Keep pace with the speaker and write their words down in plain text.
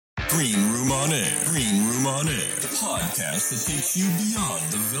Green Room on Air. Green Room on Air. The podcast that takes you beyond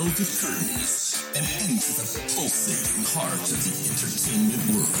the velvet curtains and into the pulsating heart of the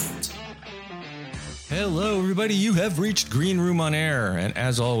entertainment world. Hello, everybody. You have reached Green Room on Air. And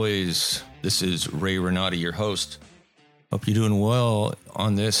as always, this is Ray Renati, your host. Hope you're doing well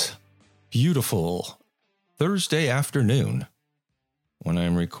on this beautiful Thursday afternoon when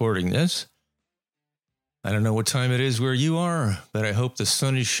I'm recording this. I don't know what time it is where you are, but I hope the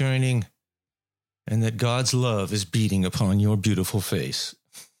sun is shining and that God's love is beating upon your beautiful face.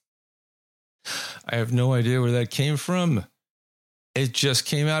 I have no idea where that came from. It just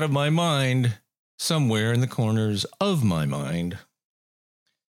came out of my mind, somewhere in the corners of my mind.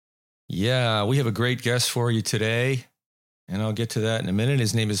 Yeah, we have a great guest for you today, and I'll get to that in a minute.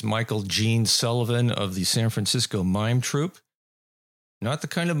 His name is Michael Gene Sullivan of the San Francisco Mime Troupe. Not the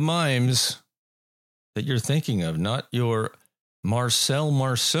kind of mimes that you're thinking of, not your Marcel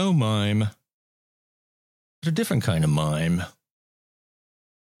Marceau mime, but a different kind of mime.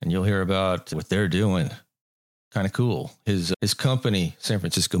 And you'll hear about what they're doing. Kind of cool. His company, San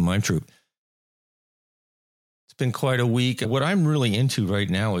Francisco Mime Troupe. It's been quite a week. What I'm really into right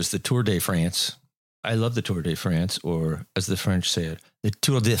now is the Tour de France. I love the Tour de France, or as the French say it, the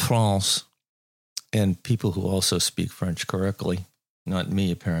Tour de France. And people who also speak French correctly, not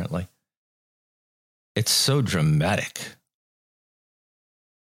me apparently. It's so dramatic.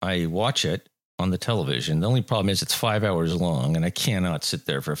 I watch it on the television. The only problem is it's 5 hours long, and I cannot sit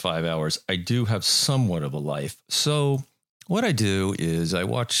there for 5 hours. I do have somewhat of a life. So what I do is I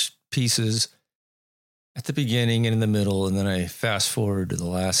watch pieces at the beginning and in the middle, and then I fast forward to the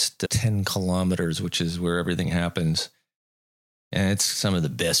last 10 kilometers, which is where everything happens. And it's some of the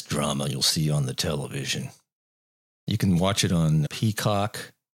best drama you'll see on the television. You can watch it on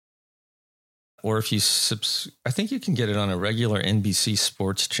Peacock. Or if you, I think you can get it on a regular NBC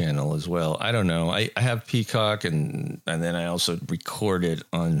Sports channel as well. I don't know. I have Peacock, and then I also record it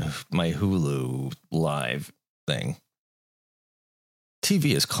on my Hulu live thing.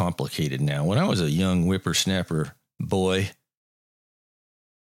 TV is complicated now. When I was a young whippersnapper boy,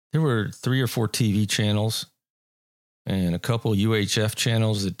 there were 3 or 4 TV channels and a couple UHF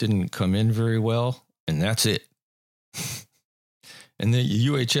channels that didn't come in very well, and that's it. And the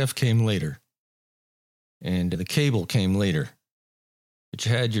UHF came later. And the cable came later. But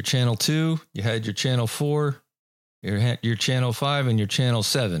you had your channel 2, you had your channel 4, your channel 5, and your channel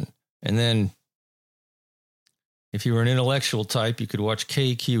 7. And then if you were an intellectual type, you could watch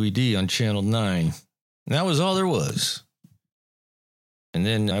KQED on channel 9. And that was all there was. And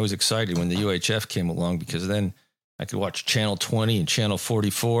then I was excited when the UHF came along, because then I could watch channel 20 and channel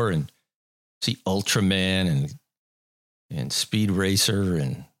 44 and see Ultraman and Speed Racer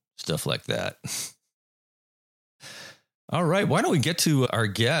and stuff like that. All right, why don't we get to our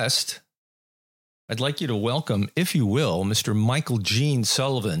guest? I'd like you to welcome, if you will, Mr. Michael Gene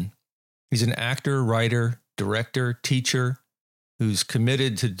Sullivan. He's an actor, writer, director, teacher who's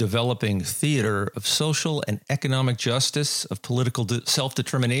committed to developing theater of social and economic justice, of political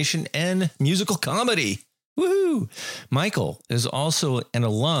self-determination, and musical comedy. Woohoo! Michael is also an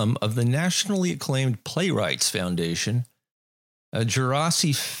alum of the nationally acclaimed Playwrights Foundation, a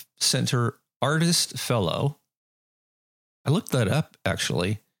Jurassic Center Artist Fellow. I looked that up,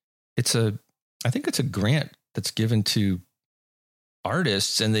 actually. I think it's a grant that's given to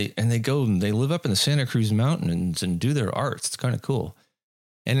artists, and they go and they live up in the Santa Cruz Mountains and do their arts. It's kind of cool.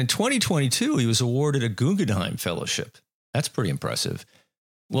 And in 2022, he was awarded a Guggenheim Fellowship. That's pretty impressive.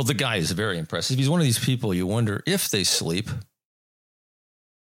 Well, the guy is very impressive. He's one of these people you wonder if they sleep,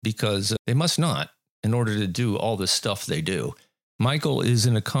 because they must not in order to do all the stuff they do. Michael is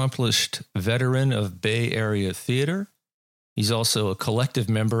an accomplished veteran of Bay Area theater. He's also a collective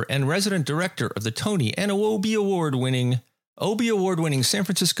member and resident director of the Tony and Obie Award-winning San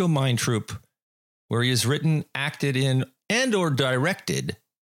Francisco Mime Troupe, where he has written, acted in, and or directed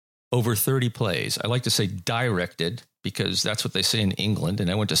over 30 plays. I like to say directed because that's what they say in England, and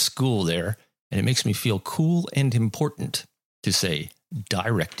I went to school there, and it makes me feel cool and important to say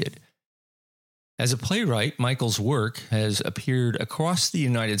directed. As a playwright, Michael's work has appeared across the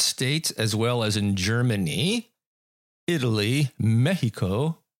United States as well as in Germany, Italy,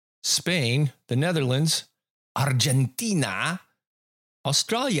 Mexico, Spain, the Netherlands, Argentina,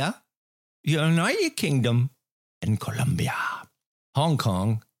 Australia, United Kingdom, and Colombia, Hong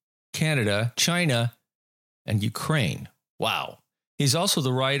Kong, Canada, China, and Ukraine. Wow. He's also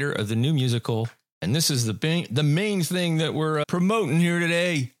the writer of the new musical, and this is the main thing that we're promoting here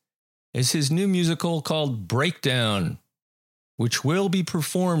today, is his new musical called Breakdown, which will be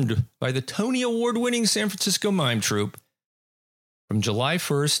performed by the Tony Award-winning San Francisco Mime Troupe from July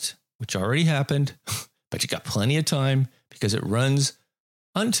 1st which already happened, but you got plenty of time because it runs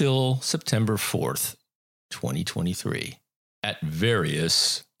until September 4th, 2023 at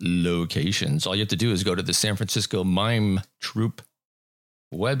various locations. All you have to do is go to the San Francisco Mime Troupe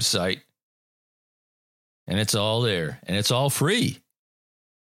website, and it's all there, and it's all free.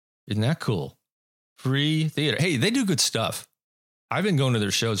 Isn't that cool? Free theater. Hey, they do good stuff. I've been going to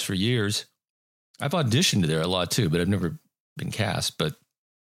their shows for years. I've auditioned there a lot too, but I've never been cast. But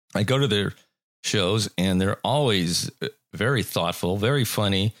I go to their shows, and they're always very thoughtful, very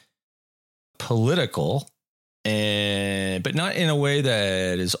funny, political, but not in a way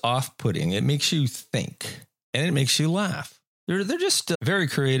that is off-putting. It makes you think, and it makes you laugh. They're just very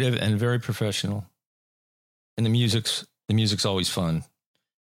creative and very professional, and the music's always fun.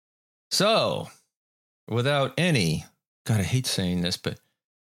 So, without any, God, I hate saying this, but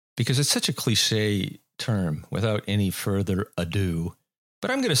because it's such a cliche term, without any further ado,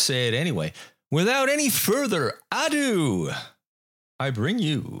 but I'm going to say it anyway. Without any further ado, I bring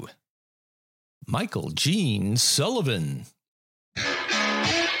you Michael Gene Sullivan.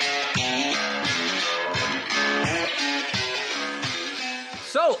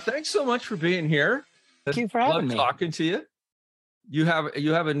 So, thanks so much for being here. Thank you for having me. Love talking to you. You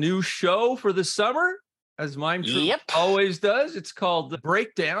have a new show for the summer, as Mime Troupe always does. It's called The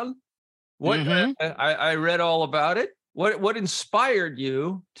Breakdown. I read all about it. What inspired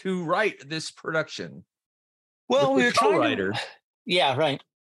you to write this production? Well, we were trying to. Yeah, right.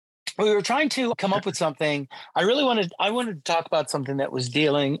 We were trying to come up with something. I wanted to talk about something that was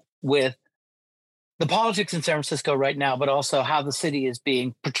dealing with the politics in San Francisco right now, but also how the city is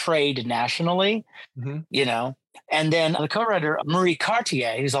being portrayed nationally, you know. And then the co-writer, Marie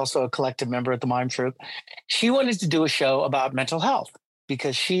Cartier, who's also a collective member at the Mime Troupe, she wanted to do a show about mental health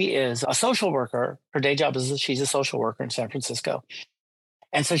because she is a social worker. Her day job is she's a social worker in San Francisco.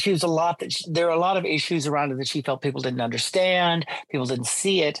 And so there are a lot of issues around it that she felt people didn't understand. People didn't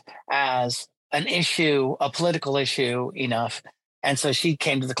see it as an issue, a political issue enough. And so she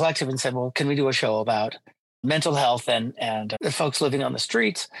came to the collective and said, well, can we do a show about mental health and the folks living on the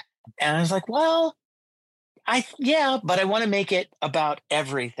streets? And I was like, well, but I want to make it about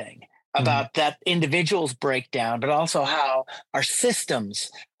everything, about that individual's breakdown, but also how our systems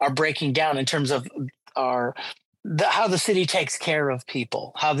are breaking down in terms of how the city takes care of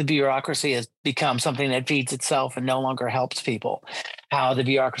people, how the bureaucracy has become something that feeds itself and no longer helps people, how the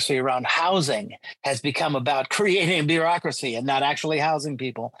bureaucracy around housing has become about creating bureaucracy and not actually housing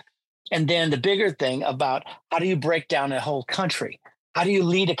people. And then the bigger thing about how do you break down a whole country? How do you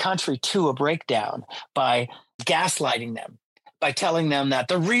lead a country to a breakdown? By gaslighting them, by telling them that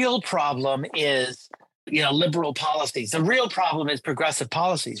the real problem is liberal policies. The real problem is progressive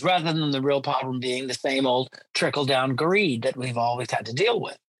policies, rather than the real problem being the same old trickle-down greed that we've always had to deal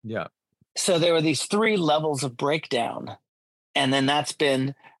with. Yeah. So there were these three levels of breakdown. And then that's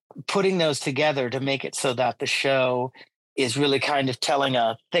been putting those together to make it so that the show is really kind of telling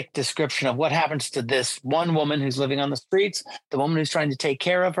a thick description of what happens to this one woman who's living on the streets, the woman who's trying to take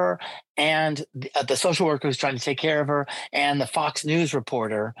care of her, and the social worker who's trying to take care of her, and the Fox News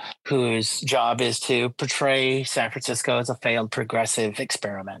reporter whose job is to portray San Francisco as a failed progressive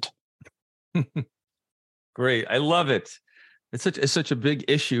experiment. Great. I love it. It's such a big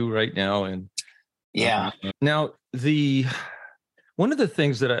issue right now. And now one of the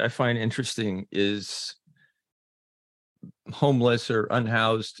things that I find interesting is homeless or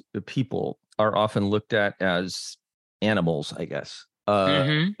unhoused people are often looked at as animals, I guess.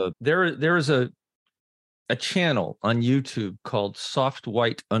 There is a channel on YouTube called Soft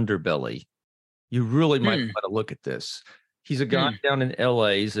White Underbelly. You really might want to look at this. He's a guy down in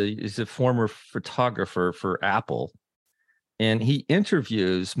LA. He's a former photographer for Apple, and he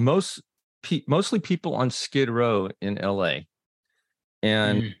interviews mostly people on Skid Row in LA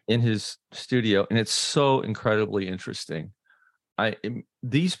and in his studio, and it's so incredibly interesting.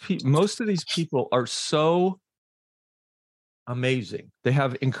 Most of these people are so amazing. They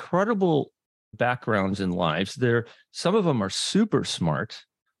have incredible backgrounds in lives. Some of them are super smart.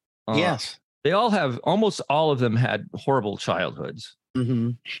 Yes. Almost all of them had horrible childhoods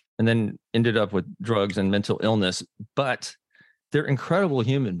and then ended up with drugs and mental illness, but they're incredible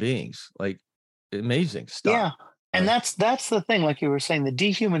human beings, like amazing stuff. Yeah. And that's the thing, like you were saying, the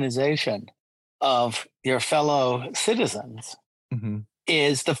dehumanization of your fellow citizens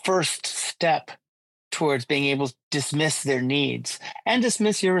is the first step towards being able to dismiss their needs and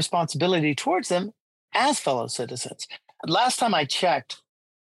dismiss your responsibility towards them as fellow citizens. Last time I checked,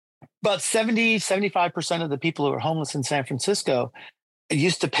 about 75% of the people who are homeless in San Francisco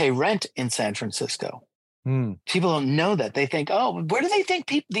used to pay rent in San Francisco. People don't know that. They think, oh, where do they think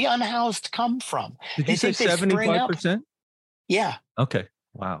the unhoused come from? Did you say 75%? Yeah. Okay.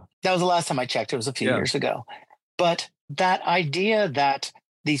 Wow. That was the last time I checked. It was a few years ago. But that idea that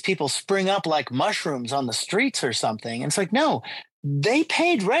these people spring up like mushrooms on the streets or something, and it's like, no, they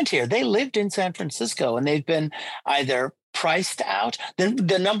paid rent here. They lived in San Francisco and they've been either priced out.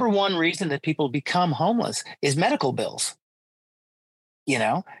 The number one reason that people become homeless is medical bills.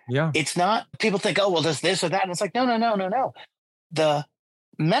 Yeah. It's not, people think, oh, well, there's this or that. And it's like, no. The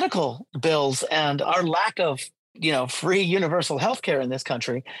medical bills and our lack of, free universal health care in this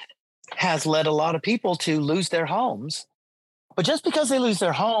country has led a lot of people to lose their homes. But just because they lose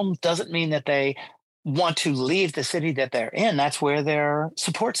their home doesn't mean that they want to leave the city that they're in. That's where their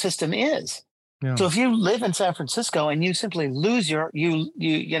support system is. Yeah. So if you live in San Francisco and you simply lose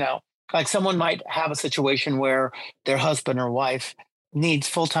like someone might have a situation where their husband or wife needs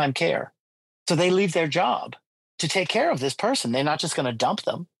full-time care. So they leave their job to take care of this person. They're not just going to dump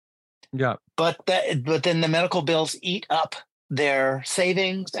them. Yeah. But then the medical bills eat up their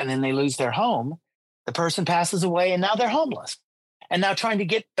savings and then they lose their home. The person passes away and now they're homeless. And now trying to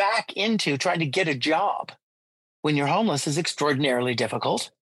get a job when you're homeless is extraordinarily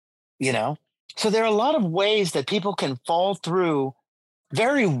difficult, So there are a lot of ways that people can fall through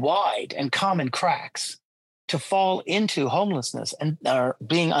very wide and common cracks to fall into homelessness and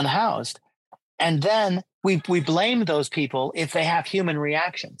being unhoused. And then we blame those people if they have human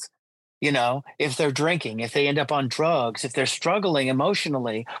reactions. If they're drinking, if they end up on drugs, if they're struggling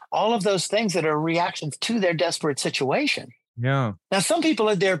emotionally, all of those things that are reactions to their desperate situation. Yeah. Now, some people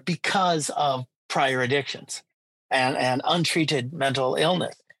are there because of prior addictions and untreated mental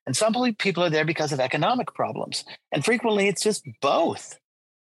illness. And some people are there because of economic problems. And frequently it's just both.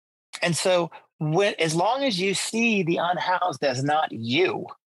 And so as long as you see the unhoused as not you,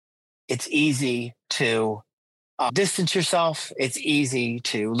 it's easy to distance yourself. It's easy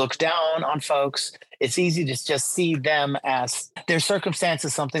to look down on folks. It's easy to just see them as their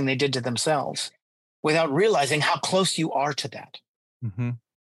circumstances, something they did to themselves, without realizing how close you are to that. Mm-hmm.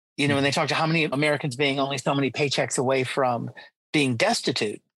 When they talk to how many Americans being only so many paychecks away from being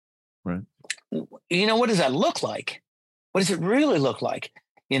destitute. Right. What does that look like? What does it really look like?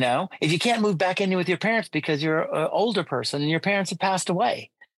 If you can't move back in with your parents because you're an older person and your parents have passed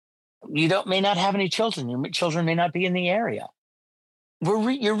away, you may not have any children. Your children may not be in the area.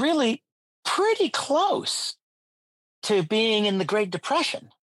 You're really pretty close to being in the Great Depression,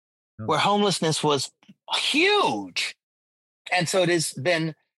 where homelessness was huge. And so it has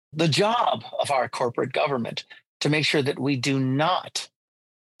been the job of our corporate government to make sure that we do not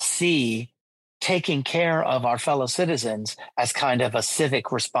see taking care of our fellow citizens as kind of a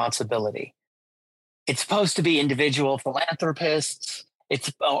civic responsibility. It's supposed to be individual philanthropists.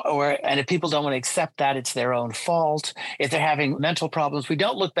 And if people don't want to accept that, it's their own fault. If they're having mental problems, we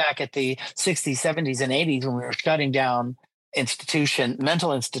don't look back at the 60s, 70s, and 80s when we were shutting down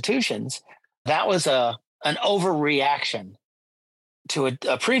mental institutions. That was an overreaction to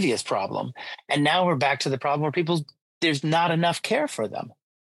a previous problem. And now we're back to the problem where there's not enough care for them.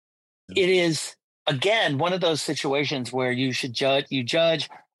 It is, again, one of those situations where you judge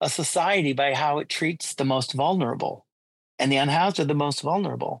a society by how it treats the most vulnerable. And the unhoused are the most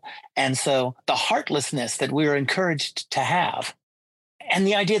vulnerable. And so the heartlessness that we're encouraged to have, and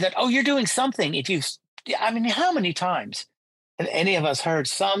the idea that, oh, you're doing something. How many times have any of us heard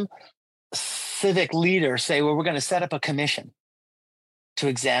some civic leader say, well, we're going to set up a commission to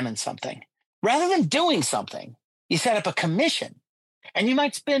examine something? Rather than doing something, you set up a commission. And you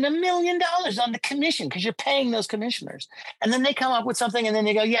might spend $1 million on the commission because you're paying those commissioners. And then they come up with something and then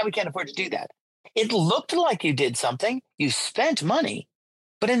they go, yeah, we can't afford to do that. It looked like you did something. You spent money.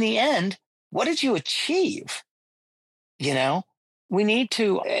 But in the end, what did you achieve? We need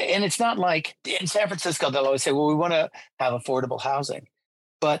to, and it's not like in San Francisco, they'll always say, well, we want to have affordable housing.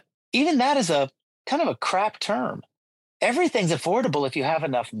 But even that is a kind of a crap term. Everything's affordable if you have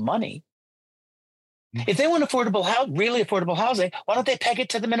enough money. If they want really affordable housing, why don't they peg it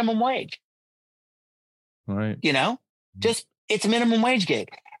to the minimum wage? Right. Just it's a minimum wage gig.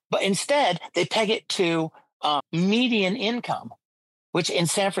 But instead, they peg it to median income, which in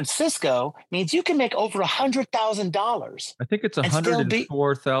San Francisco means you can make over $100,000. I think it's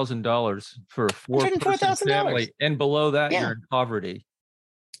 $104,000 for a 4-person family. And below that, you're in poverty.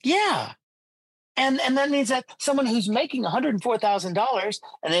 Yeah. And that means that someone who's making $104,000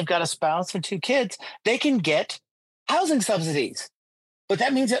 and they've got a spouse and 2 kids, they can get housing subsidies. But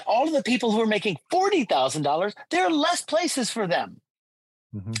that means that all of the people who are making $40,000, there are less places for them.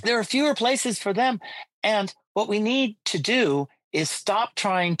 Mm-hmm. There are fewer places for them. And what we need to do is stop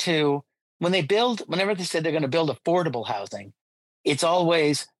trying to whenever they said they're going to build affordable housing, it's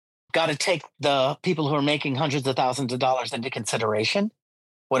always got to take the people who are making hundreds of thousands of dollars into consideration.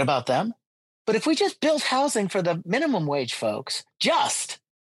 What about them? But if we just built housing for the minimum wage folks,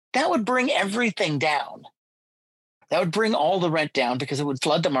 that would bring everything down. That would bring all the rent down because it would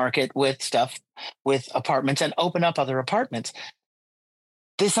flood the market with stuff, with apartments, and open up other apartments.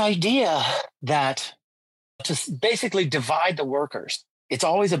 This idea that to basically divide the workers, it's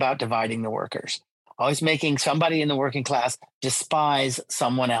always about dividing the workers, always making somebody in the working class despise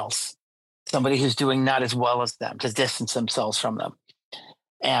someone else, somebody who's doing not as well as them, to distance themselves from them.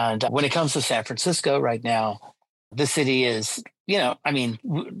 And when it comes to San Francisco right now, the city is,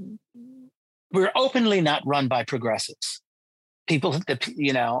 we're openly not run by progressives. People,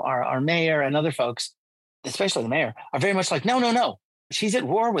 our mayor and other folks, especially the mayor, are very much like, no. She's at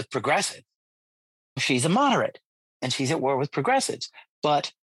war with progressives. She's a moderate and she's at war with progressives.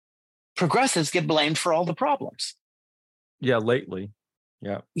 But progressives get blamed for all the problems. Yeah, lately.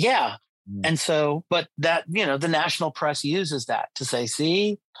 Yeah. Yeah. And so, but that, the national press uses that to say,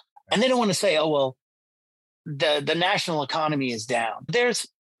 see, and they don't want to say, oh, well, the national economy is down. There's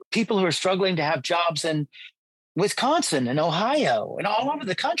people who are struggling to have jobs in Wisconsin and Ohio and all over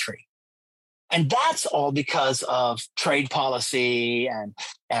the country. And that's all because of trade policy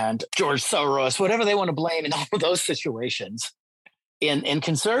and George Soros, whatever they want to blame in all of those situations. In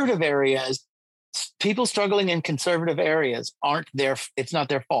conservative areas, people struggling in conservative areas it's not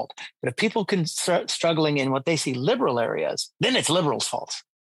their fault. But if people struggling in what they see liberal areas, then it's liberals' fault.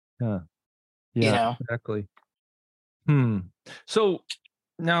 Yeah, exactly. So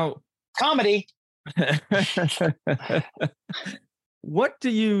now comedy. What do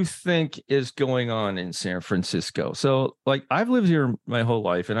you think is going on in San Francisco? So, I've lived here my whole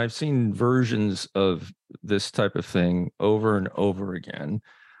life, and I've seen versions of this type of thing over and over again.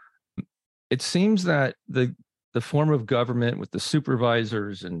 It seems that the form of government with the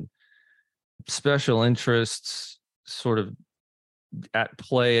supervisors and special interests sort of at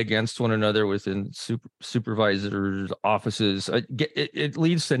play against one another within supervisors' offices, it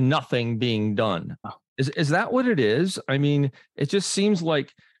leads to nothing being done. Is that what it is? I mean, it just seems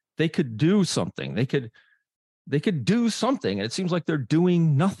like they could do something. They could do something, and it seems like they're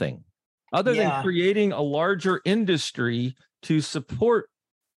doing nothing other than creating a larger industry to support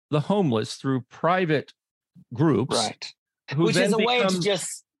the homeless through private groups, right? Which is a way to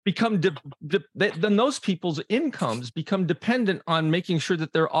just then those people's incomes become dependent on making sure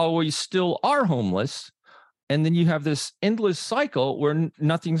that there always still are homeless, and then you have this endless cycle where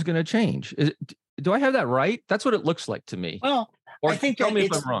nothing's going to change. Do I have that right? That's what it looks like to me. Well, or I think tell me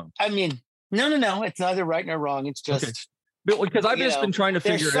if I'm wrong. I mean, no. It's neither right nor wrong. It's just because I've just been trying to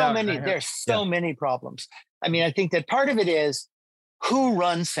figure it out. There's so many problems. I mean, I think that part of it is who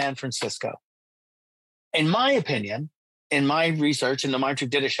runs San Francisco. In my opinion, in my research, and the Mime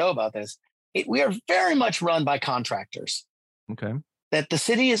Troupe did a show about this, we are very much run by contractors. Okay. That the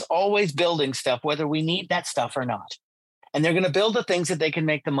city is always building stuff, whether we need that stuff or not. And they're going to build the things that they can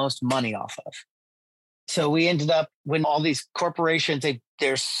make the most money off of. So we ended up, when all these corporations,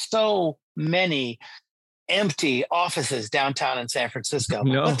 there's so many empty offices downtown in San Francisco,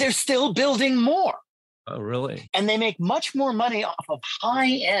 but they're still building more. Oh, really? And they make much more money off of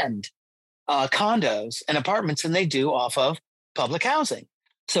high-end condos and apartments than they do off of public housing.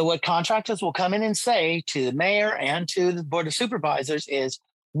 So what contractors will come in and say to the mayor and to the board of supervisors is,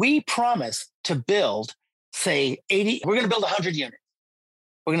 we promise to build, say, 80, we're going to build 100 units.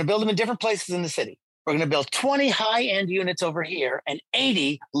 We're going to build them in different places in the city. We're going to build 20 high-end units over here and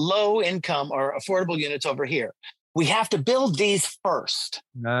 80 low-income or affordable units over here. We have to build these first.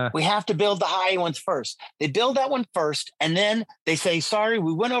 We have to build the high ones first. They build that one first, and then they say, sorry,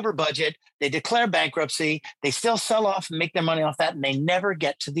 we went over budget. They declare bankruptcy. They still sell off and make their money off that, and they never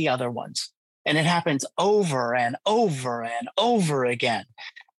get to the other ones. And it happens over and over and over again.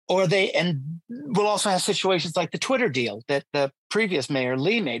 And we'll also have situations like the Twitter deal that the previous mayor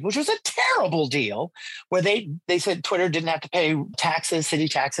Lee made, which was a terrible deal, where they said Twitter didn't have to pay taxes, city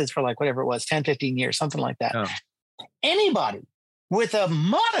taxes for whatever it was, 10, 15 years, something like that. Oh. Anybody with a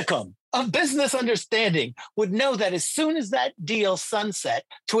modicum of business understanding would know that as soon as that deal sunset,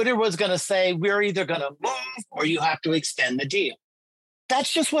 Twitter was going to say, we're either going to move or you have to extend the deal.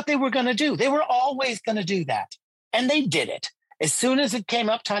 That's just what they were going to do. They were always going to do that. And they did it. As soon as it came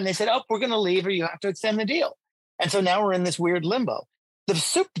up time, they said, oh, we're going to leave or you have to extend the deal. And so now we're in this weird limbo.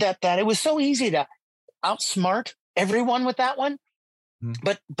 That it was so easy to outsmart everyone with that one.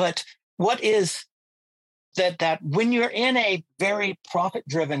 Mm-hmm. But what is that when you're in a very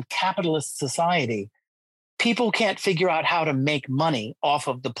profit-driven capitalist society, people can't figure out how to make money off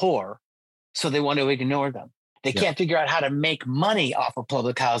of the poor. so they want to ignore them. They can't figure out how to make money off of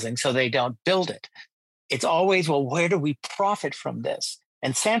public housing, so they don't build it. It's always, well, where do we profit from this?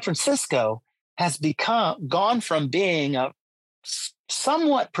 And San Francisco has gone from being a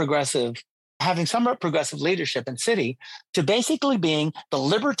somewhat progressive, having somewhat progressive leadership in city, to basically being the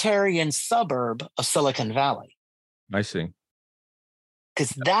libertarian suburb of Silicon Valley. I see.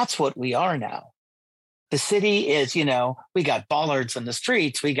 Because that's what we are now. The city is, we got bollards in the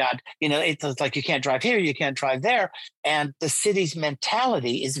streets. We got, it's like you can't drive here, you can't drive there. And the city's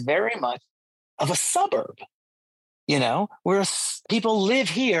mentality is very much of a suburb, where people live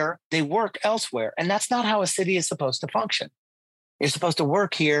here, they work elsewhere. And that's not how a city is supposed to function. You're supposed to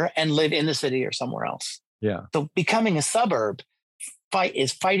work here and live in the city or somewhere else. Yeah. So becoming a suburb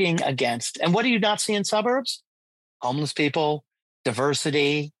is fighting against. And what do you not see in suburbs? Homeless people,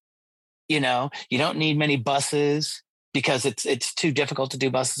 diversity. You don't need many buses because it's too difficult to do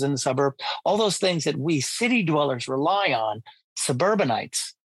buses in the suburb. All those things that we city dwellers rely on,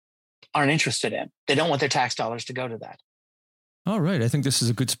 suburbanites aren't interested in. They don't want their tax dollars to go to that. All right. I think this is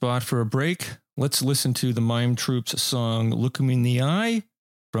a good spot for a break. Let's listen to the Mime Troupe's song, Look 'Em in the Eye,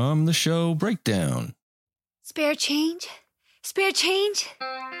 from the show Breakdown. Spare change? Spare change?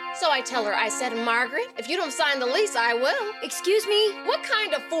 So I tell her, I said, Margaret, if you don't sign the lease, I will. Excuse me? What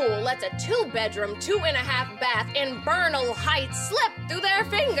kind of fool lets a 2-bedroom, 2.5 bath in Bernal Heights slip through their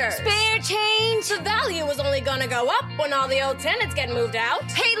fingers? Spare change? The value is only gonna go up when all the old tenants get moved out.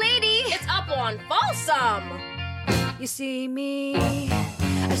 Hey, lady! It's up on Folsom. You see me,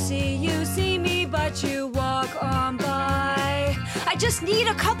 I see you see me, but you walk on by. I just need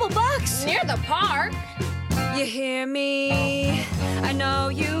a couple bucks. Near the park. You hear me, I know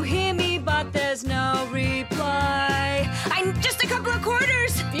you hear me, but there's no reply. I'm just a couple of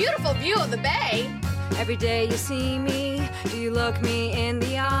quarters. Beautiful view of the bay. Every day you see me, do you look me in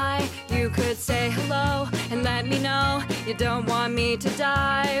the eye? You could say hello and let me know you don't want me to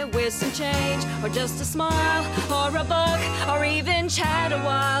die with some change, or just a smile, or a book, or even chat a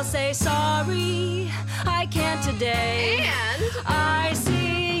while. Say sorry, I can't today. And I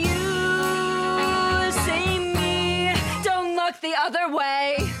see you, see me, don't look the other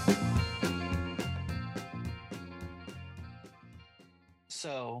way.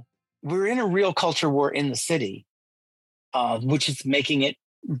 So we're in a real culture war in the city, which is making it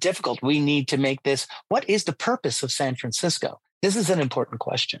difficult. We need to make this. What is the purpose of San Francisco? This is an important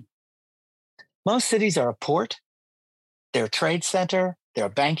question. Most cities are a port. They're a trade center. They're a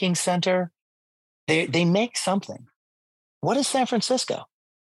banking center. They make something. What is San Francisco?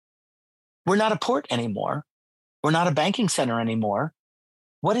 We're not a port anymore. We're not a banking center anymore.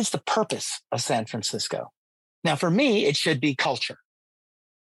 What is the purpose of San Francisco? Now, for me, it should be culture.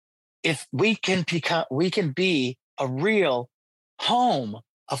 If we can be a real home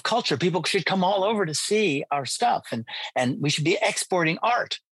of culture, people should come all over to see our stuff, and we should be exporting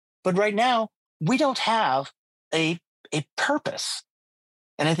art. But right now, we don't have a purpose.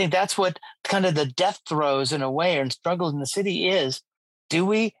 And I think that's what kind of the death throes in a way and struggles in the city is. Do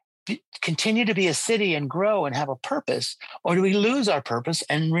we continue to be a city and grow and have a purpose, or do we lose our purpose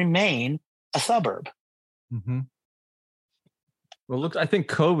and remain a suburb? Mm-hmm. Well, look, I think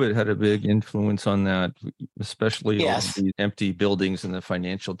COVID had a big influence on that, especially yes. on the empty buildings in the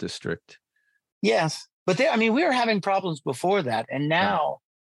financial district. Yes. But we were having problems before that. And now,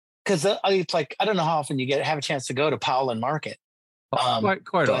 because it's like, I don't know how often you have a chance to go to Powell and Market.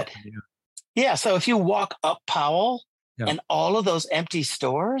 Quite often. Yeah. So if you walk up Powell and all of those empty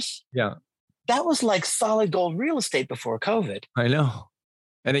stores, that was like solid gold real estate before COVID. I know.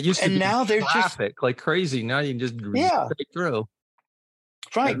 And it used to be now they're traffic like crazy. Now you can just straight through.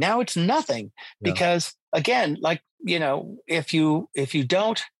 Right. Now it's nothing because again, like, if you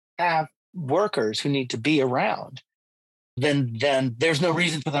don't have workers who need to be around, then there's no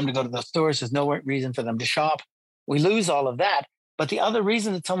reason for them to go to the stores. There's no reason for them to shop. We lose all of that. But the other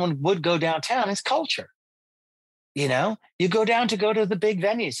reason that someone would go downtown is culture. You go down to go to the big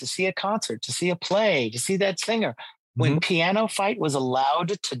venues, to see a concert, to see a play, to see that singer. When Piano Fight was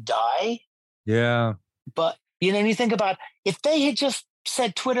allowed to die. Yeah. But, you think about if they had just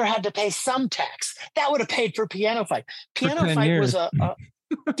said Twitter had to pay some tax, that would have paid for Piano Fight. Piano Fight was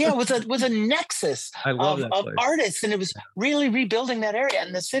was a nexus of artists, and it was really rebuilding that area.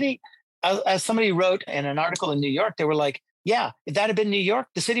 And the city, as somebody wrote in an article in New York, they were like, if that had been New York,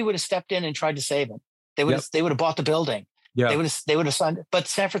 the city would have stepped in and tried to save them. They would have bought the building. Yeah. They would have signed it. But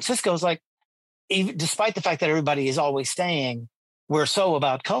San Francisco is like, even despite the fact that everybody is always saying we're so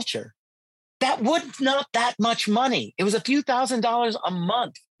about culture, that was not that much money. It was a few $1,000s a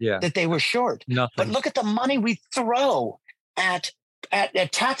month that they were short. Nothing. But look at the money we throw at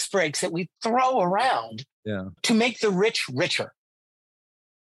at tax breaks that we throw around to make the rich richer.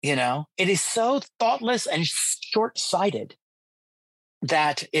 You know, it is so thoughtless and short-sighted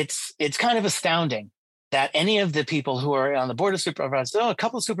that it's kind of astounding that any of the people who are on the board of supervisors, a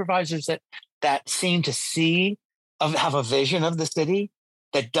couple of supervisors that seem to have a vision of the city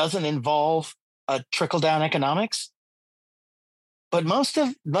that doesn't involve trickle-down economics. But most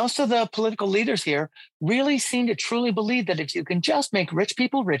of the political leaders here really seem to truly believe that if you can just make rich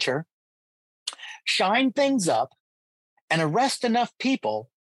people richer, shine things up, and arrest enough people,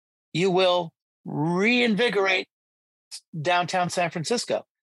 you will reinvigorate downtown San Francisco.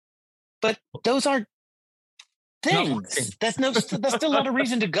 But those aren't things. That's still not a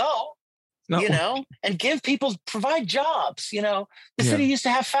reason to go. You know, and provide jobs. You know, the city used to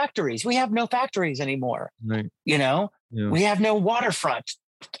have factories. We have no factories anymore. Right. You know, we have no waterfront.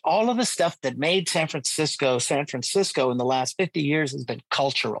 All of the stuff that made San Francisco in the last 50 years has been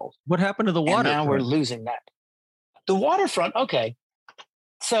cultural. What happened to the waterfront? And now we're losing that. The waterfront, okay.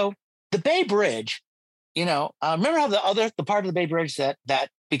 So the Bay Bridge, you know, remember how the part of the Bay Bridge that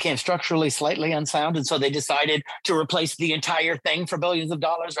became structurally slightly unsound, and so they decided to replace the entire thing for billions of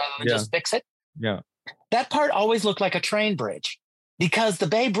dollars rather than just fix it? Yeah. That part always looked like a train bridge because the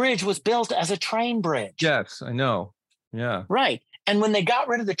Bay Bridge was built as a train bridge. Yes, I know. Yeah. Right. And when they got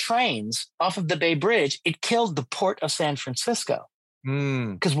rid of the trains off of the Bay Bridge, it killed the port of San Francisco.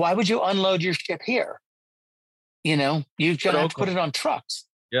 Because why would you unload your ship here? You know, you're going to have to put it on trucks.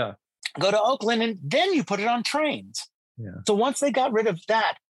 Yeah. Go to Oakland, and then you put it on trains. Yeah. So once they got rid of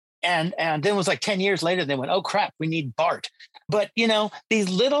that, and then it was like 10 years later, they went, oh, crap, we need BART. But, you know, these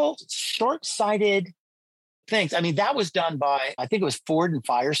little short-sighted things. I mean, that was done by, I think it was Ford and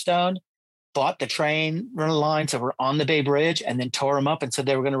Firestone, bought the train lines that were on the Bay Bridge and then tore them up and said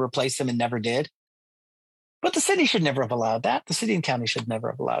they were going to replace them and never did. But the city should never have allowed that. The city and county should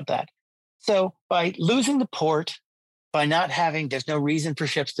never have allowed that. So by losing the port, by not having, there's no reason for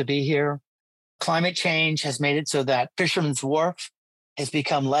ships to be here. Climate change has made it so that Fisherman's Wharf has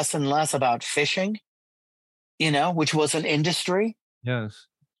become less and less about fishing, you know, which was an industry. Yes.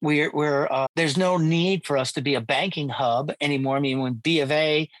 There's no need for us to be a banking hub anymore. I mean, when B of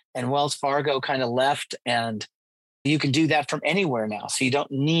A and Wells Fargo kind of left, and you can do that from anywhere now. So you don't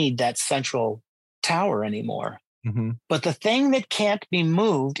need that central tower anymore. Mm-hmm. But the thing that can't be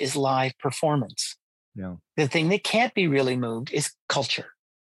moved is live performance. Yeah. The thing that can't be really moved is culture.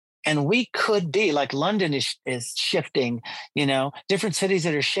 And we could be like London is shifting, you know, different cities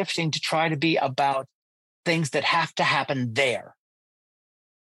that are shifting to try to be about things that have to happen there.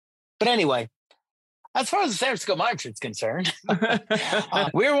 But anyway, as far as the San Francisco Mime is concerned,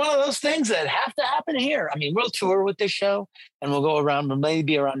 we're one of those things that have to happen here. I mean, we'll tour with this show and we'll go around,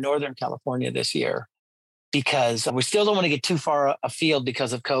 maybe around Northern California this year, because we still don't want to get too far afield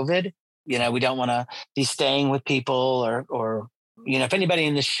because of COVID. You know, we don't want to be staying with people or, you know, if anybody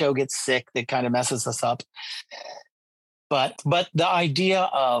in this show gets sick, that kind of messes us up. But the idea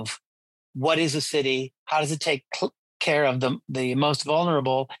of what is a city, how does it take care of the most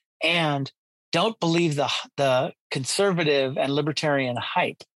vulnerable, and don't believe the conservative and libertarian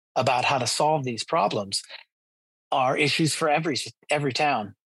hype about how to solve these problems are issues for every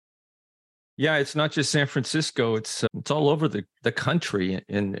town. Yeah, it's not just San Francisco. It's all over the country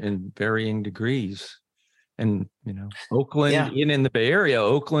in varying degrees. And, you know, Oakland, in the Bay Area,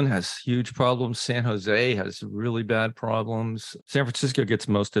 Oakland has huge problems. San Jose has really bad problems. San Francisco gets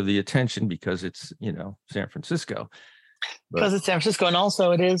most of the attention because it's, you know, San Francisco. Because it's San Francisco, and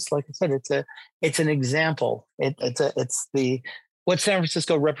also it is, like I said, it's an example. What San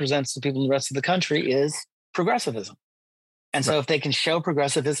Francisco represents to people in the rest of the country is progressivism. And so if they can show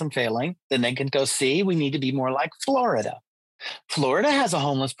progressivism failing, then they can go, see, we need to be more like Florida. Florida has a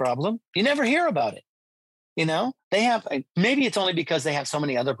homeless problem. You never hear about it. You know, they have, maybe it's only because they have so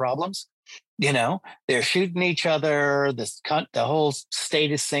many other problems. You know, they're shooting each other. The whole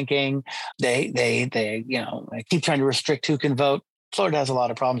state is sinking. They you know, keep trying to restrict who can vote. Florida has a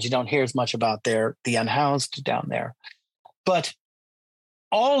lot of problems. You don't hear as much about the unhoused down there. But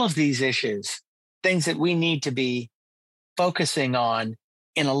all of these issues, things that we need to be focusing on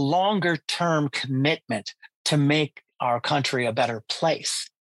in a longer term commitment to make our country a better place.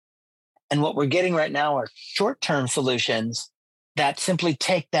 And what we're getting right now are short-term solutions that simply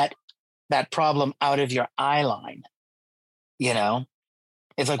take that problem out of your eye line. You know,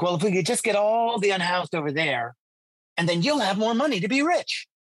 it's like, well, if we could just get all the unhoused over there, and then you'll have more money to be rich.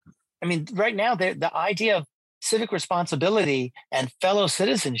 I mean, right now, the idea of civic responsibility and fellow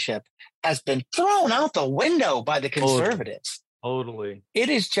citizenship has been thrown out the window by the conservatives. Totally. It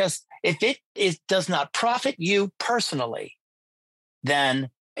is just, if it does not profit you personally, then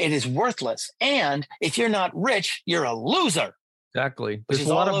it is worthless. And if you're not rich, you're a loser. Exactly. There's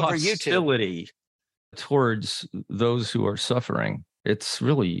a lot of hostility towards those who are suffering. It's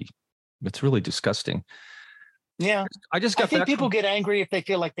really disgusting. Yeah. I think people get angry if they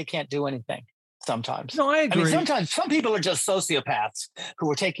feel like they can't do anything sometimes. No, I agree. I mean, sometimes some people are just sociopaths who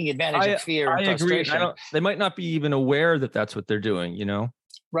are taking advantage of fear and frustration. Agree. They might not be even aware that that's what they're doing, you know?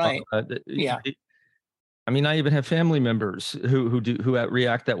 Right. Yeah. I mean, I even have family members who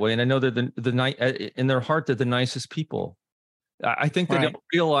react that way. And I know they're in their heart, they're the nicest people. I think they don't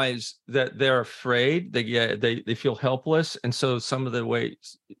realize that they're afraid. They feel helpless, and so some of the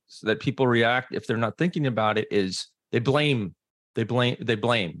ways that people react, if they're not thinking about it, is they blame the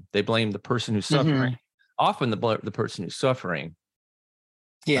person who's suffering. Mm-hmm. Often the person who's suffering.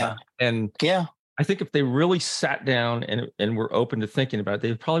 Yeah, I think if they really sat down and were open to thinking about it,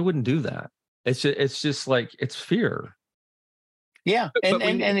 they probably wouldn't do that. It's just like it's fear. Yeah.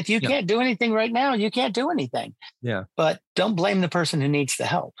 And if you can't do anything right now, you can't do anything. Yeah. But don't blame the person who needs the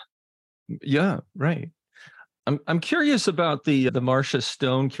help. Yeah, right. I'm curious about the Marcia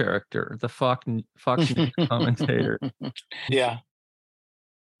Stone character, the Fox News commentator. Yeah.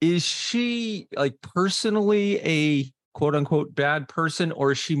 Is she like personally a quote unquote bad person,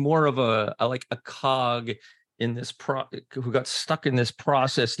 or is she more of a cog in this who got stuck in this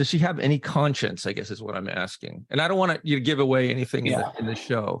process? Does she have any conscience, I guess is what I'm asking. And I don't want you to give away anything in the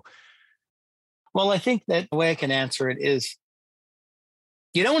show. Well, I think that the way I can answer it is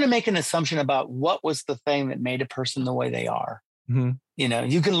you don't want to make an assumption about what was the thing that made a person the way they are. Mm-hmm. You know,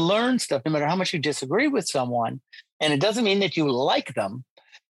 you can learn stuff no matter how much you disagree with someone. And it doesn't mean that you like them,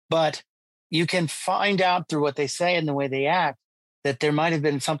 but you can find out through what they say and the way they act that there might have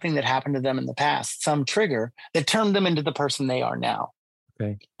been something that happened to them in the past, some trigger that turned them into the person they are now.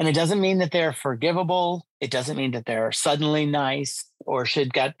 Okay. And it doesn't mean that they're forgivable. It doesn't mean that they're suddenly nice or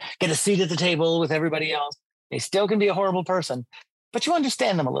should get a seat at the table with everybody else. They still can be a horrible person, but you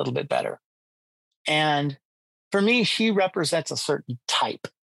understand them a little bit better. And for me, she represents a certain type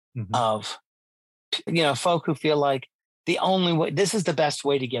of, folk who feel like the only way, this is the best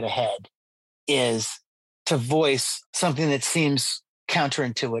way to get ahead, is to voice something that seems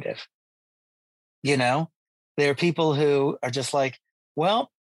counterintuitive. You know, there are people who are just like,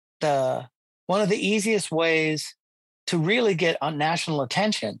 well, one of the easiest ways to really get on national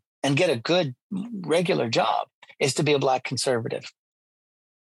attention and get a good regular job is to be a Black conservative,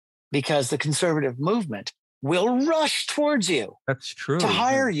 because the conservative movement will rush towards you. That's true. To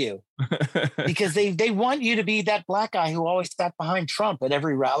hire you because they want you to be that Black guy who always sat behind Trump at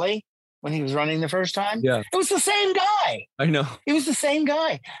every rally when he was running the first time. Yeah. It was the same guy. I know. It was the same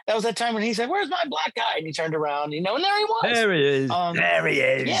guy. That was that time when he said, "Where's my Black guy?" And he turned around, and there he was. There he is. There he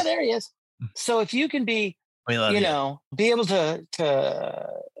is. Yeah, there he is. So if you can be, be able to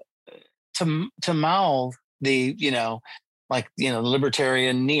mouth the, the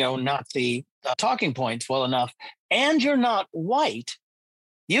libertarian neo-Nazi talking points well enough, and you're not white,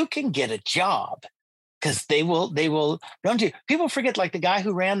 you can get a job. Because they will run to you. People forget, like the guy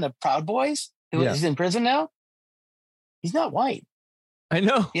who ran the Proud Boys, who is in prison now. He's not white. I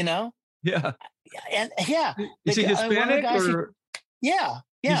know. Yeah. And is he Hispanic or? Yeah.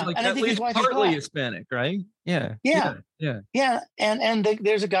 He's like, and I think his wife partly is Hispanic, right? Yeah. And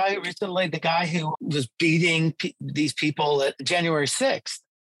there's a guy who recently, the guy who was beating these people at January 6th,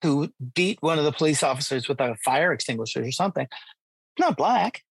 who beat one of the police officers with a fire extinguisher or something. Not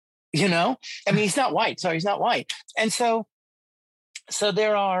Black. I mean, he's not white. Sorry, he's not white. And so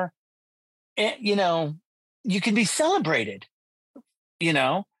there are, you can be celebrated,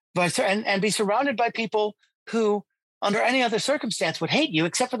 and be surrounded by people who, under any other circumstance, would hate you,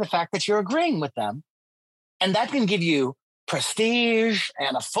 except for the fact that you're agreeing with them. And that can give you prestige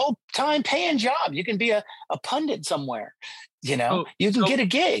and a full-time paying job. You can be a pundit somewhere, you can get a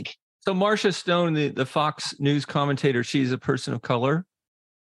gig. So Marcia Stone, the Fox News commentator, she's a person of color?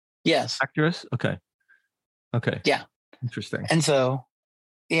 Yes. Actress? Okay. Yeah. Interesting. And so,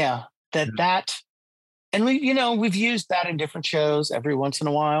 that, and we've used that in different shows every once in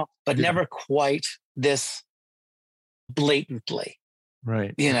a while, but never quite this blatantly.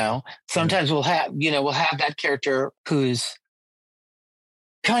 Right. Sometimes we'll have that character who's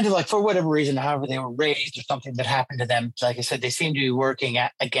kind of like, for whatever reason, however they were raised or something that happened to them. Like I said, they seem to be working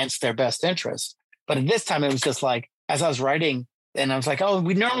against their best interest. But at this time, it was just like, as I was writing, and I was like,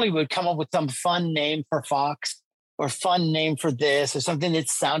 we normally would come up with some fun name for Fox or fun name for this or something that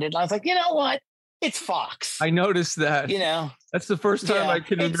sounded. And I was like, you know what? It's Fox. I noticed that. That's the first time I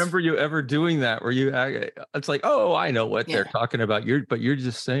can remember you ever doing that, where it's like, I know what they're talking about. But you're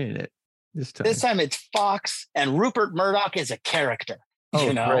just saying it. This time it's Fox, and Rupert Murdoch is a character,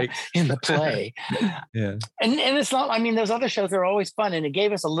 Right. in the play. Yeah. And it's not, I mean, those other shows are always fun and it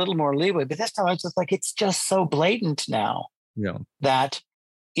gave us a little more leeway, but this time I was just like, it's just so blatant now that,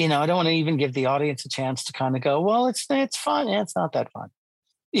 I don't want to even give the audience a chance to kind of go, well, it's fun. Yeah, it's not that fun.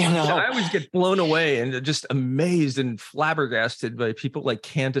 I always get blown away and just amazed and flabbergasted by people like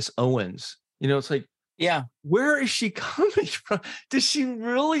Candace Owens. It's like, yeah, where is she coming from? Does she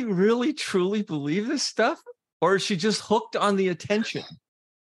really, really, truly believe this stuff? Or is she just hooked on the attention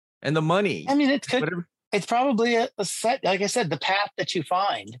and the money? I mean, it's probably a set, like I said, the path that you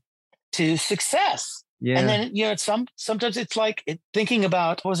find to success. Yeah. And then, sometimes it's like thinking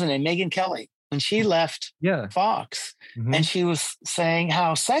about, what was her name, Megyn Kelly, when she left Fox, and she was saying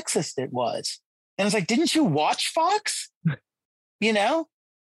how sexist it was. And it's like, didn't you watch Fox?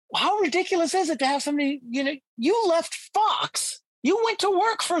 How ridiculous is it to have somebody, you left Fox, you went to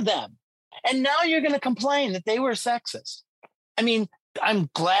work for them, and now you're going to complain that they were sexist. I mean, I'm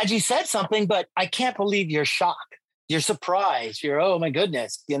glad you said something, but I can't believe you're shocked. You're surprised. You're, oh my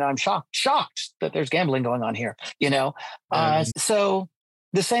goodness, I'm shocked that there's gambling going on here, So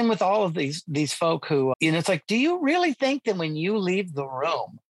the same with all of these folk who, it's like, do you really think that when you leave the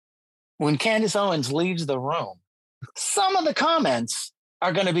room, when Candace Owens leaves the room, some of the comments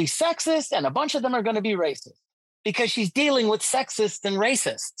are going to be sexist and a bunch of them are going to be racist because she's dealing with sexists and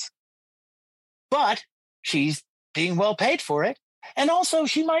racists, but she's being well paid for it. And also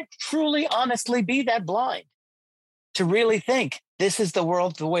she might truly, honestly be that blind to really think this is the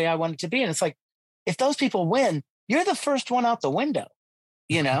world the way I want it to be. And it's like, if those people win, you're the first one out the window.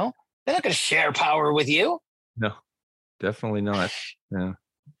 They're not going to share power with you. No, definitely not. Yeah.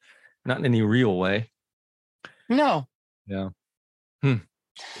 Not in any real way. No. Yeah.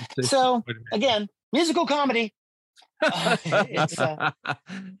 So again, musical comedy.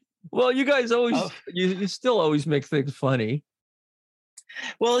 Well, you guys always, you still always make things funny.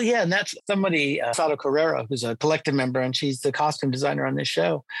 Well, yeah, and that's somebody, Sato Carrera, who's a collective member, and she's the costume designer on this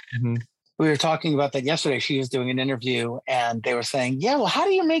show. Mm-hmm. We were talking about that yesterday. She was doing an interview, and they were saying, "Yeah, well, how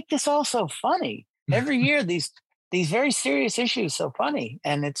do you make this all so funny? Every year, these very serious issues so funny."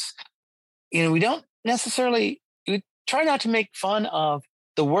 And it's, we don't necessarily, we try not to make fun of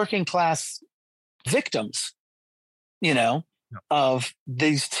the working class victims, of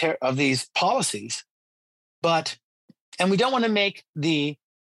these policies, and we don't want to make the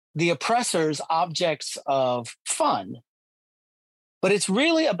oppressors objects of fun. But it's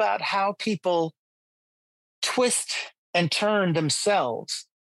really about how people twist and turn themselves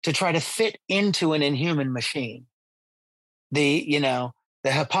to try to fit into an inhuman machine. The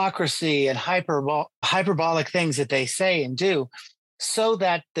hypocrisy and hyperbolic things that they say and do, so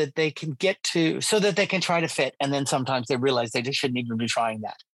that they can try to fit. And then sometimes they realize they just shouldn't even be trying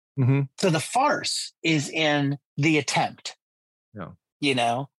that. Mm-hmm. So the farce is in the attempt.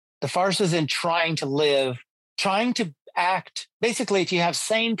 Yeah. The farce is in trying to act. Basically, if you have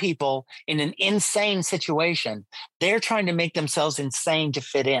sane people in an insane situation, they're trying to make themselves insane to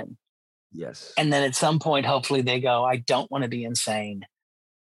fit in. Yes. And then at some point, hopefully they go, I don't want to be insane.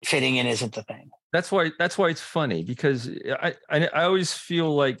 Fitting in isn't the thing. That's why it's funny, because I always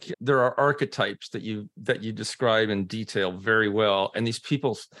feel like there are archetypes that you describe in detail very well. And these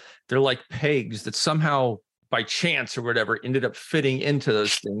people, they're like pegs that somehow by chance or whatever ended up fitting into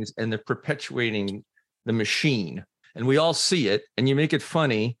those things, and they're perpetuating the machine. And we all see it, and you make it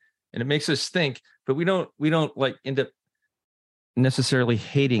funny, and it makes us think, but we don't like end up necessarily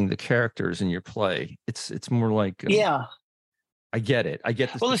hating the characters in your play. It's more like I get it. I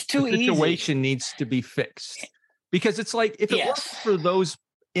get this. Well, it's too easy. The situation needs to be fixed, because it's like, if it wasn't for those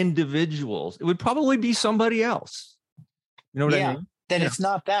individuals, it would probably be somebody else. You know what I mean? Then it's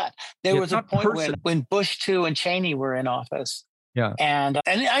not that. There was a point when Bush 2 and Cheney were in office. Yeah. And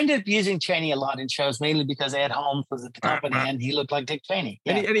I ended up using Cheney a lot in shows, mainly because Ed Holmes was at the company and he looked like Dick Cheney.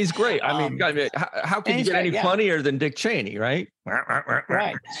 Yeah. And he's great. I mean, how could you get any funnier than Dick Cheney, right?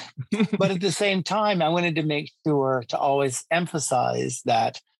 Right. But at the same time, I wanted to make sure to always emphasize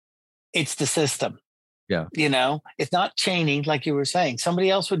that it's the system. Yeah. It's not Cheney, like you were saying. Somebody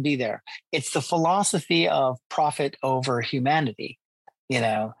else would be there. It's the philosophy of profit over humanity,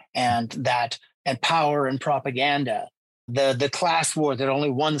 and power and propaganda. The class war that only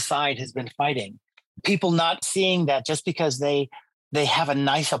one side has been fighting. People not seeing that just because they have a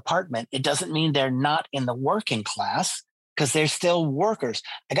nice apartment, it doesn't mean they're not in the working class, because they're still workers.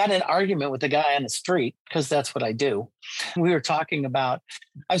 I got in an argument with a guy on the street, because that's what I do. We were talking about,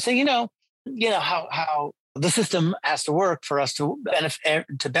 I was saying, how the system has to work for us to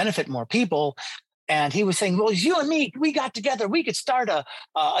benefit more people. And he was saying, well, you and me, we got together. We could start a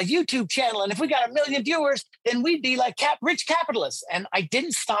YouTube channel. And if we got 1 million viewers, then we'd be like rich capitalists. And I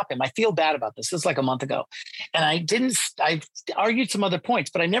didn't stop him. I feel bad about this. This was like a month ago. And I argued some other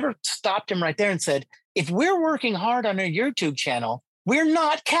points, but I never stopped him right there and said, if we're working hard on our YouTube channel, we're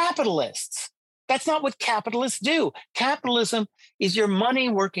not capitalists. That's not what capitalists do. Capitalism is your money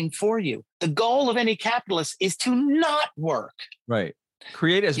working for you. The goal of any capitalist is to not work. Right.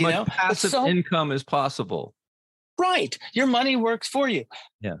 Create as much passive income as possible. Right. Your money works for you.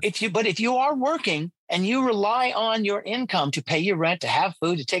 Yeah. But if you are working and you rely on your income to pay your rent, to have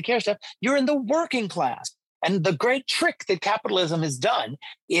food, to take care of stuff, you're in the working class. And the great trick that capitalism has done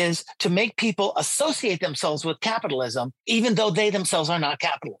is to make people associate themselves with capitalism, even though they themselves are not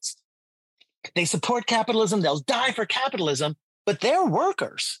capitalists. They support capitalism. They'll die for capitalism, but they're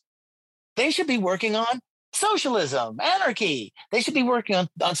workers. They should be working on socialism, anarchy. They should be working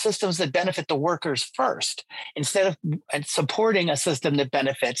on systems that benefit the workers first, instead of supporting a system that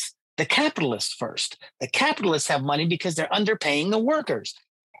benefits the capitalists first. The capitalists have money because they're underpaying the workers.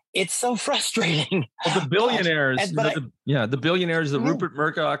 It's so frustrating. Well, the billionaires, the billionaires, the Rupert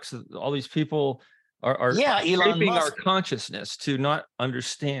Murdochs, all these people are shaping our consciousness to not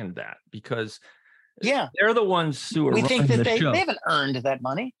understand that, because they're the ones who are. We think that they haven't earned that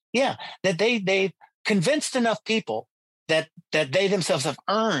money. Yeah, that they've convinced enough people that they themselves have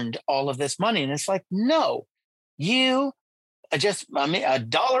earned all of this money, and it's like, no, you just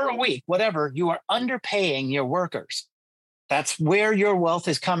 $1 a week, whatever. You are underpaying your workers. That's where your wealth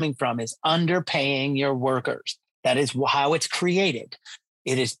is coming from, is underpaying your workers. That is how it's created.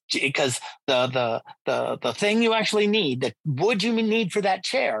 It is because the thing you actually need, the wood you need for that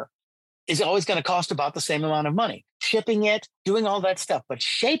chair, is always going to cost about the same amount of money. Shipping it, doing all that stuff, but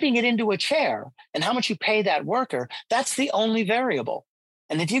shaping it into a chair and how much you pay that worker, that's the only variable.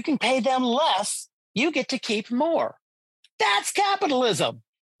 And if you can pay them less, you get to keep more. That's capitalism.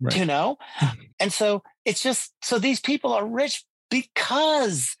 Right. And so it's just, so these people are rich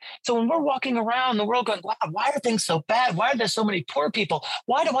because, so when we're walking around the world going, wow, why are things so bad? Why are there so many poor people?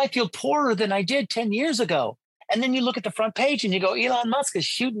 Why do I feel poorer than I did 10 years ago? And then you look at the front page and you go, Elon Musk is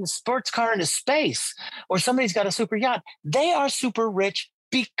shooting a sports car into space, or somebody's got a super yacht. They are super rich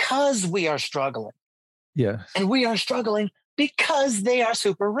because we are struggling. Yeah. And we are struggling because they are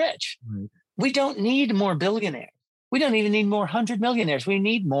super rich. Right. We don't need more billionaires. We don't even need more 100 millionaires. We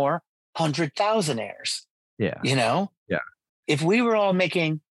need more 100,000aires. Yeah. Yeah. If we were all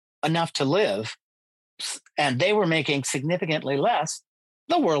making enough to live and they were making significantly less,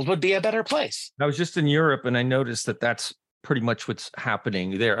 the world would be a better place. I was just in Europe and I noticed that that's pretty much what's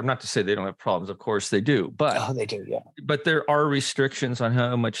happening there. I'm not to say they don't have problems. Of course they do. But they do. Yeah. But there are restrictions on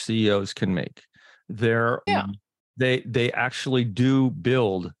how much CEOs can make. They actually do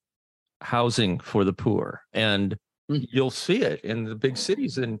build housing for the poor, and you'll see it in the big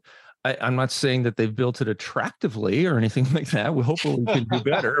cities. And I'm not saying that they've built it attractively or anything like that. We hopefully we can do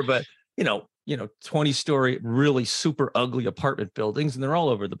better, but 20-story, really super ugly apartment buildings, and they're all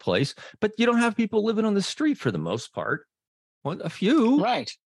over the place. But you don't have people living on the street for the most part. Well, a few, right?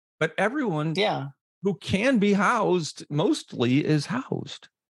 But everyone, who can be housed, mostly is housed.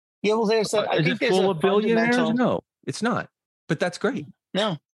 Yeah, well, there's I think there's full of billionaires. No, it's not. But that's great.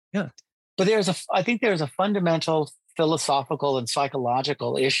 No, yeah. But I think there's a fundamental philosophical and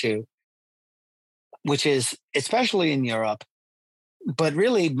psychological issue, which is, especially in Europe, but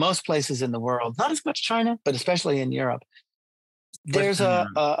really most places in the world, not as much China, but especially in Europe, there's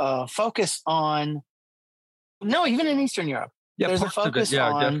a focus on, even in Eastern Europe, there's a focus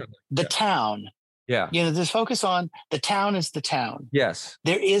on the town. Yeah. There's focus on the town is the town. Yes.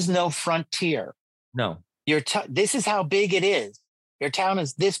 There is no frontier. No. This is how big it is. Your town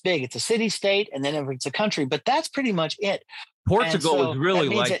is this big. It's a city state, and then it's a country, but that's pretty much it. Portugal was really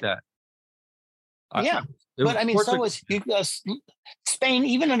like that. Yeah. But I mean, so was Spain.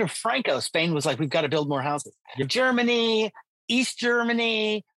 Even under Franco, Spain was like, we've got to build more houses. Yep. Germany, East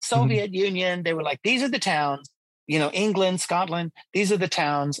Germany, Soviet Union, they were like, these are the towns, England, Scotland, these are the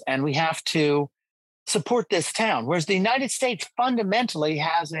towns, and we have to support this town. Whereas the United States fundamentally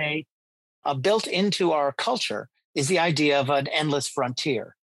has a built into our culture is the idea of an endless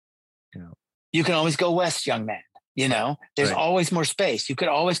frontier. You can always go west, young man. There's always more space. You could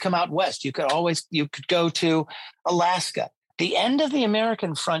always come out west. You could go to Alaska. The end of the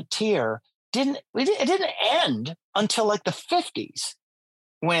American frontier didn't end until like the 50s,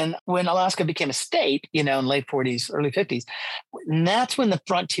 when Alaska became a state, in late 40s, early 50s. And that's when the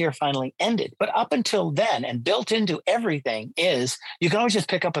frontier finally ended. But up until then, and built into everything, is you can always just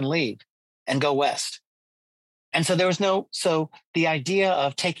pick up and leave and go west. And so there was so the idea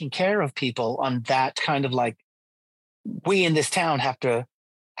of taking care of people on that kind of like, we in this town have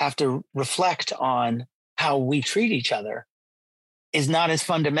to reflect on how we treat each other is not as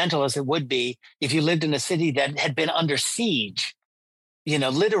fundamental as it would be if you lived in a city that had been under siege,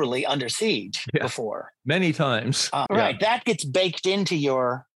 literally under siege before. Many times. Right. That gets baked into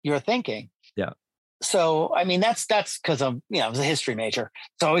your thinking. Yeah. So, I mean, that's because I was a history major.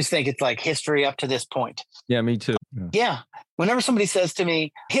 So I always think it's like history up to this point. Yeah, me too. Yeah. Whenever somebody says to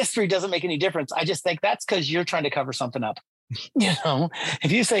me, history doesn't make any difference, I just think that's because you're trying to cover something up.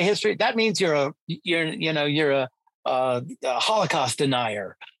 If you say history, that means you're a Holocaust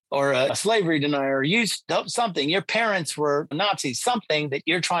denier or a slavery denier. Something. Your parents were Nazis, something that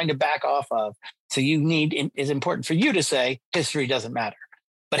you're trying to back off of. So is important for you to say history doesn't matter.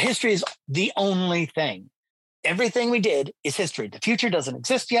 But history is the only thing. Everything we did is history. The future doesn't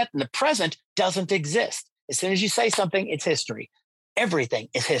exist yet, and the present doesn't exist. As soon as you say something, it's history. Everything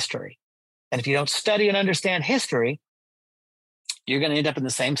is history. And if you don't study and understand history, you're going to end up in the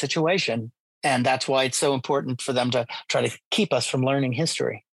same situation. And that's why it's so important for them to try to keep us from learning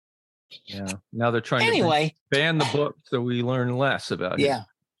history. Yeah. Now they're trying to ban the book so we learn less about it. Yeah.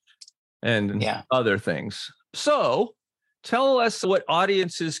 And other things. So tell us what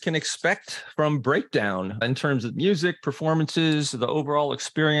audiences can expect from Breakdown in terms of music, performances, the overall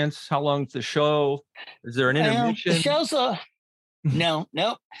experience. How long's the show? Is there an intermission? The show's no.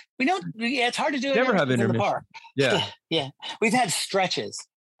 We don't. Yeah, it's hard to do it. Never have intermission. In the park. Yeah. Yeah. We've had stretches.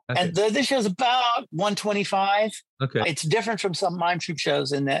 Okay. And this show's about 125. Okay. It's different from some Mime Troupe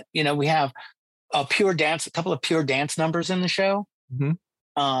shows in that, we have a couple of pure dance numbers in the show,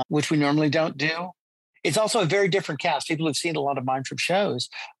 which we normally don't do. It's also a very different cast. People who've seen a lot of Mime Troupe shows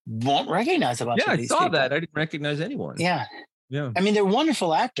won't recognize a bunch of these people. I saw that. I didn't recognize anyone. Yeah. Yeah. I mean, they're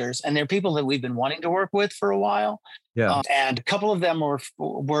wonderful actors, and they're people that we've been wanting to work with for a while. Yeah. And a couple of them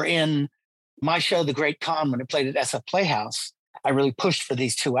were in my show, The Great Con, when it played at SF Playhouse. I really pushed for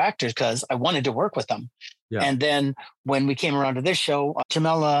these two actors because I wanted to work with them. Yeah. And then when we came around to this show,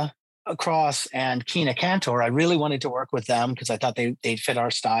 Jamela Cross and Keena Cantor, I really wanted to work with them because I thought they'd fit our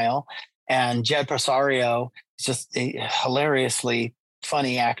style. And Jed Rosario is just a hilariously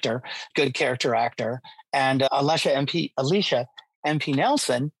funny actor, good character actor. And Alicia MP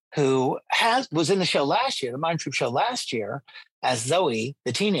Nelson, who was in the show last year, the Mime Troupe show last year, as Zoe,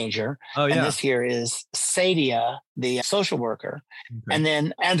 the teenager. Oh, yeah. And this here is Sadia, the social worker. Okay. And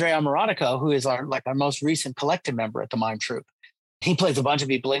then Andrea Moratico, who is our most recent collective member at the Mime Troupe. He plays a bunch of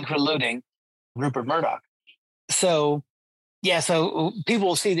people, including Rupert Murdoch. So, so people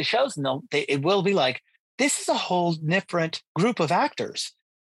will see the shows and it will be like, this is a whole different group of actors.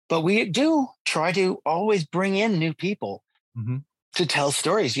 But we do try to always bring in new people to tell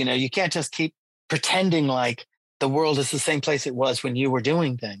stories. You can't just keep pretending like the world is the same place it was when you were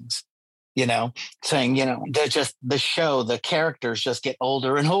doing things, saying, they're just the show, the characters just get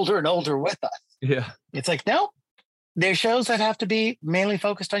older and older and older with us. Yeah. It's like, no, there's shows that have to be mainly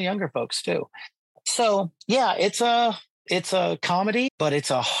focused on younger folks too. So yeah, it's a comedy, but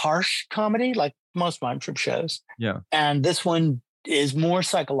it's a harsh comedy like most Mime Troupe shows. Yeah. And this one is more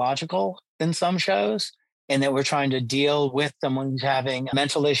psychological than some shows in that we're trying to deal with someone who's having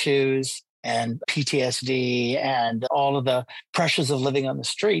mental issues and PTSD and all of the pressures of living on the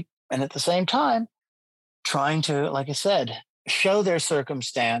street. And at the same time, trying to, like I said, show their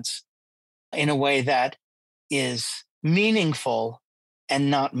circumstance in a way that is meaningful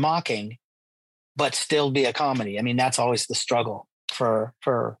and not mocking, but still be a comedy. I mean, that's always the struggle for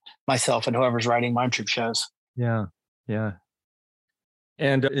myself and whoever's writing Mime Troupe shows. Yeah. Yeah.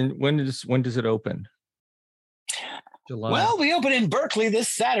 And when does it open? July. Well, we open in Berkeley this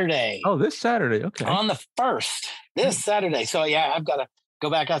Saturday. Oh, this Saturday. Okay. On the 1st, this Saturday. So yeah, I've got to go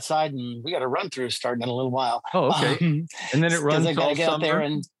back outside and we got a run through starting in a little while. Oh, okay. And then it runs all get summer. Out there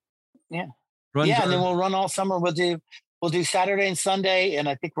and and then we'll run all summer. We'll do Saturday and Sunday, and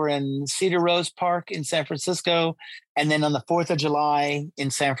I think we're in Cedar Rose Park in San Francisco, and then on the 4th of July in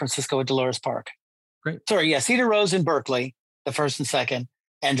San Francisco at Dolores Park. Great. Sorry, yeah, Cedar Rose in Berkeley, the 1st and 2nd,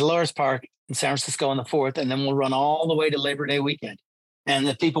 and Dolores Park in San Francisco on the 4th, and then we'll run all the way to Labor Day weekend. And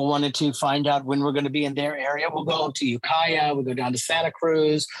if people wanted to find out when we're going to be in their area, we'll go to Ukiah, we'll go down to Santa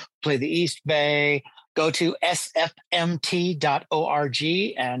Cruz, play the East Bay, go to sfmt.org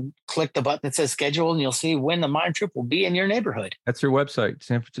and click the button that says schedule, and you'll see when the Mime Troupe will be in your neighborhood. That's your website,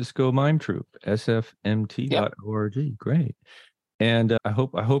 San Francisco Mime Troupe, sfmt.org. Yep. Great. And I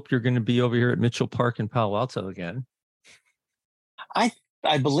hope you're going to be over here at Mitchell Park in Palo Alto again.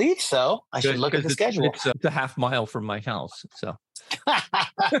 I believe so. I should look at the schedule. It's a half mile from my house, so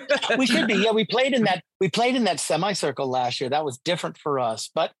we should be. Yeah, we played in that semicircle last year. That was different for us,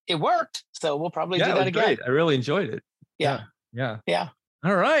 but it worked. So we'll probably do that again. Great. I really enjoyed it. Yeah.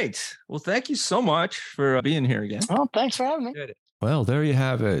 All right. Well, thank you so much for being here again. Oh, thanks for having me. Well, there you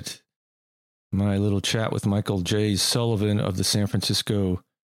have it. My little chat with Michael J. Sullivan of the San Francisco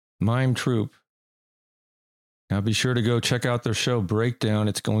Mime Troupe. Now be sure to go check out their show Breakdown.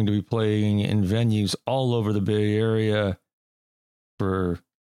 It's going to be playing in venues all over the Bay Area for,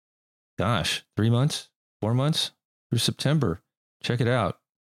 3 months, 4 months through September. Check it out.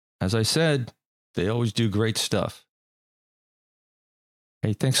 As I said, they always do great stuff.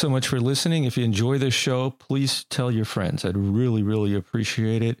 Hey, thanks so much for listening. If you enjoy this show, please tell your friends. I'd really, really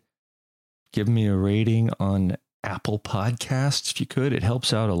appreciate it. Give me a rating on Apple Podcasts if you could. It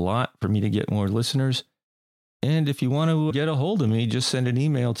helps out a lot for me to get more listeners. And if you want to get a hold of me, just send an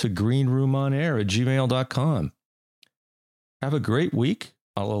email to greenroomonair@gmail.com. Have a great week.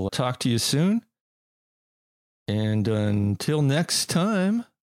 I'll talk to you soon. And until next time,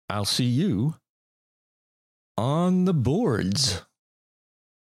 I'll see you on the boards.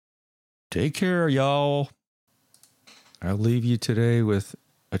 Take care, y'all. I'll leave you today with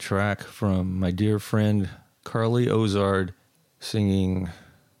a track from my dear friend Carly Ozard singing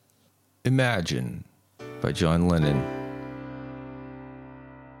Imagine by John Lennon.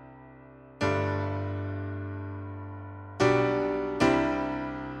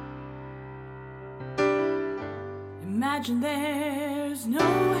 Imagine there's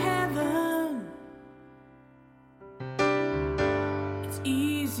no heaven. It's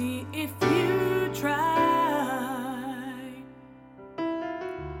easy if you try.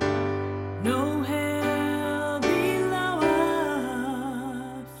 No hell below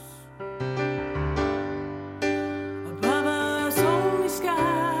us. Above us only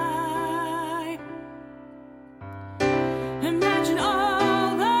sky. Imagine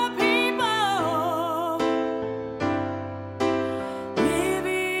all the people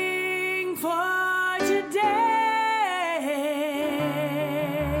living for today.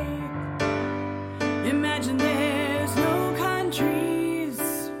 Imagine there's no countries.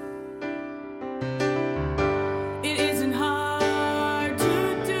 It isn't hard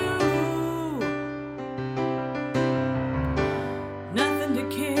to do. Nothing to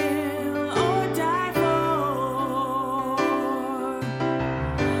kill or die for.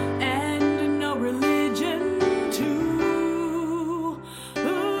 And no religion too.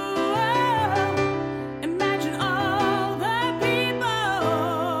 Ooh, imagine all the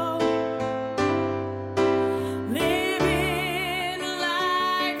people living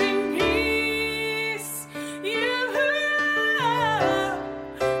life in peace.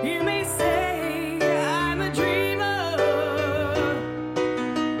 You may say I'm a dreamer,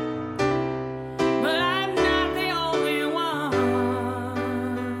 but I'm not the only one.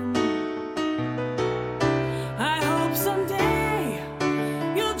 I hope someday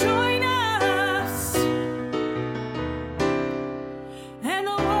you'll join us, and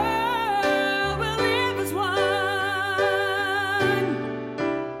the world will live as one.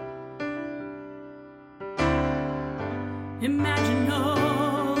 Imagine no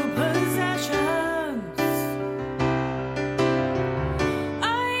possessions.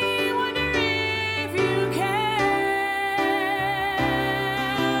 I wonder if you can.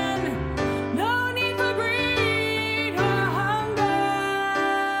 No need for greed or hunger.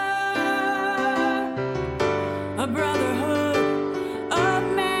 A brotherhood of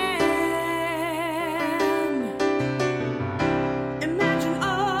man. Imagine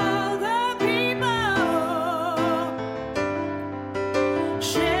all the people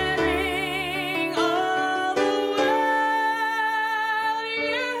sharing all the world.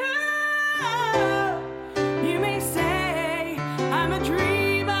 You may say I'm a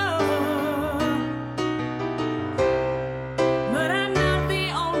dreamer, but I'm not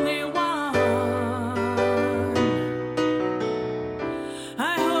the only one.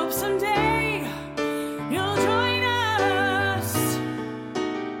 I hope someday you'll join us,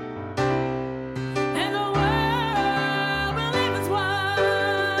 and the world will live as one.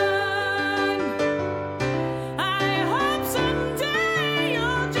 I hope someday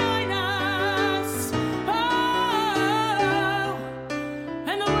you'll join us, oh,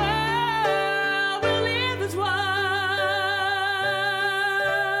 and the world will live as one.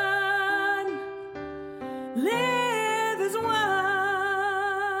 Live